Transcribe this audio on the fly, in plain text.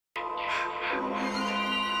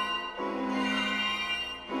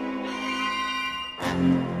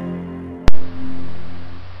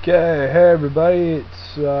Okay, hey everybody,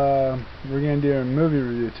 we're gonna do a movie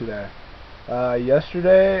review today.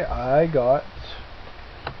 Yesterday I got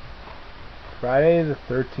Friday the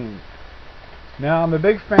 13th. Now I'm a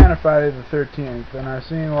big fan of Friday the 13th, and I've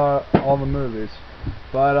seen all the movies.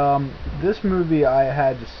 But this movie, I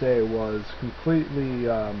had to say, was completely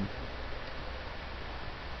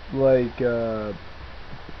it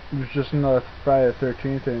was just another Friday the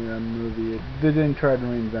 13th movie. They didn't try to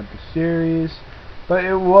reinvent the series. But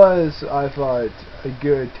it was, I thought, a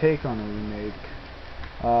good take on a remake.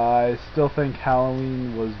 I still think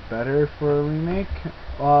Halloween was better for a remake.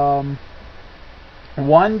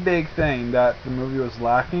 One big thing that the movie was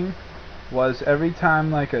lacking was every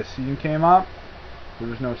time like a scene came up, there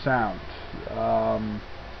was no sound.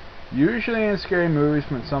 Usually in scary movies,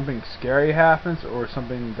 when something scary happens or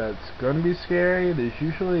something that's going to be scary, there's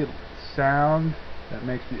usually sound that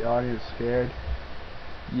makes the audience scared.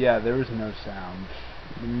 Yeah, there was no sound.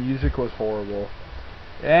 The music was horrible.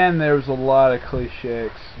 And there was a lot of cliche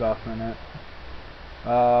stuff in it.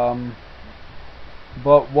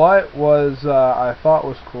 But what was I thought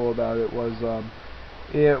was cool about it was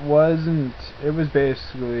it was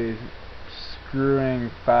basically screwing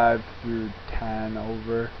 5 through 10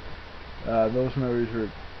 over. Those movies were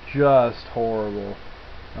just horrible.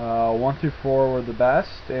 1 through 4 were the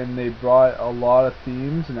best, and they brought a lot of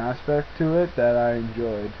themes and aspects to it that I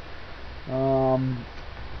enjoyed.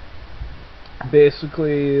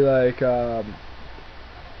 Basically, like,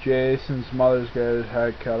 Jason's mother's got his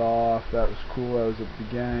head cut off. That was cool. That was at the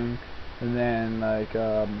beginning. And then, like,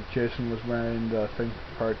 Jason was wearing the thing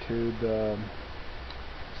for part 2, the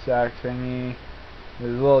sack thingy. It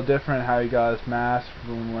was a little different how he got his mask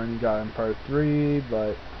from when he got in part 3,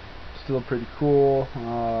 but still pretty cool.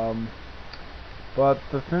 But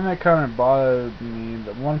the thing that kind of bothered me,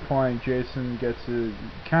 at one point Jason gets you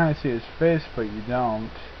kind of see his face, but you don't.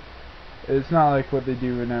 It's not like what they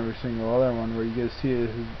do in every single other one, where you get to see it,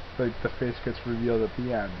 like the face gets revealed at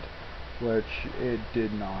the end, which it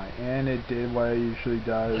did not. And it did what it usually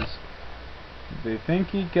does. They think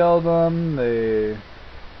he killed him, they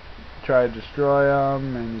try to destroy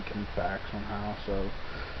him, and he comes back somehow. So,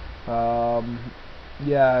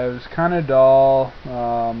 yeah, it was kind of dull.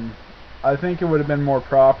 I think it would have been more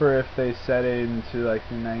proper if they set it into like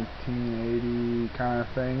the 1980 kind of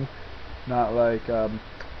thing, not like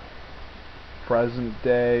present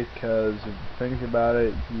day, because if you think about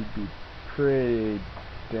it, you'd be pretty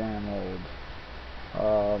damn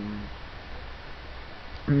old.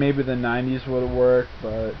 Maybe the 90s would have worked,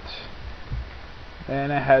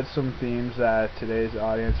 and it had some themes that today's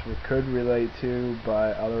audience could relate to,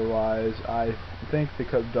 but otherwise I think they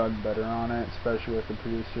could have done better on it, especially with the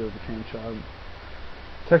producer of the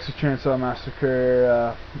Texas Chainsaw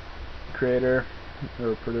Massacre creator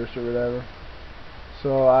or producer, whatever.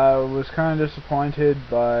 So I was kind of disappointed,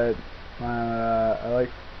 but I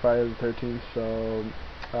like Friday the 13th, so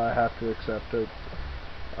I have to accept it.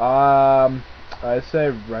 I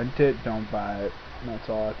say rent it, don't buy it. That's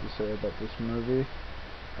all I have to say about this movie.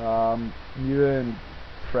 Even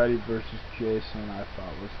Freddy vs. Jason I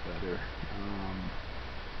thought was better.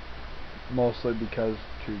 Mostly because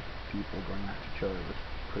 2 people going after each other was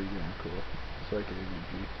pretty damn cool. It's like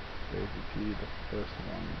AVP. The first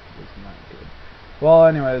one was not good. Well,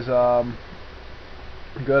 anyways,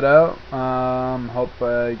 good out. Hope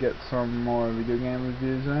I get some more video game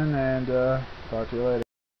reviews in, and talk to you later.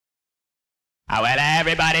 Oh, well,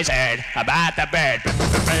 everybody's heard about the bird.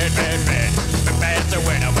 Bird, bird, bird. The bird's a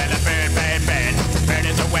winner. Well, a bird, bird, bird. Bird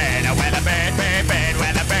is a winner.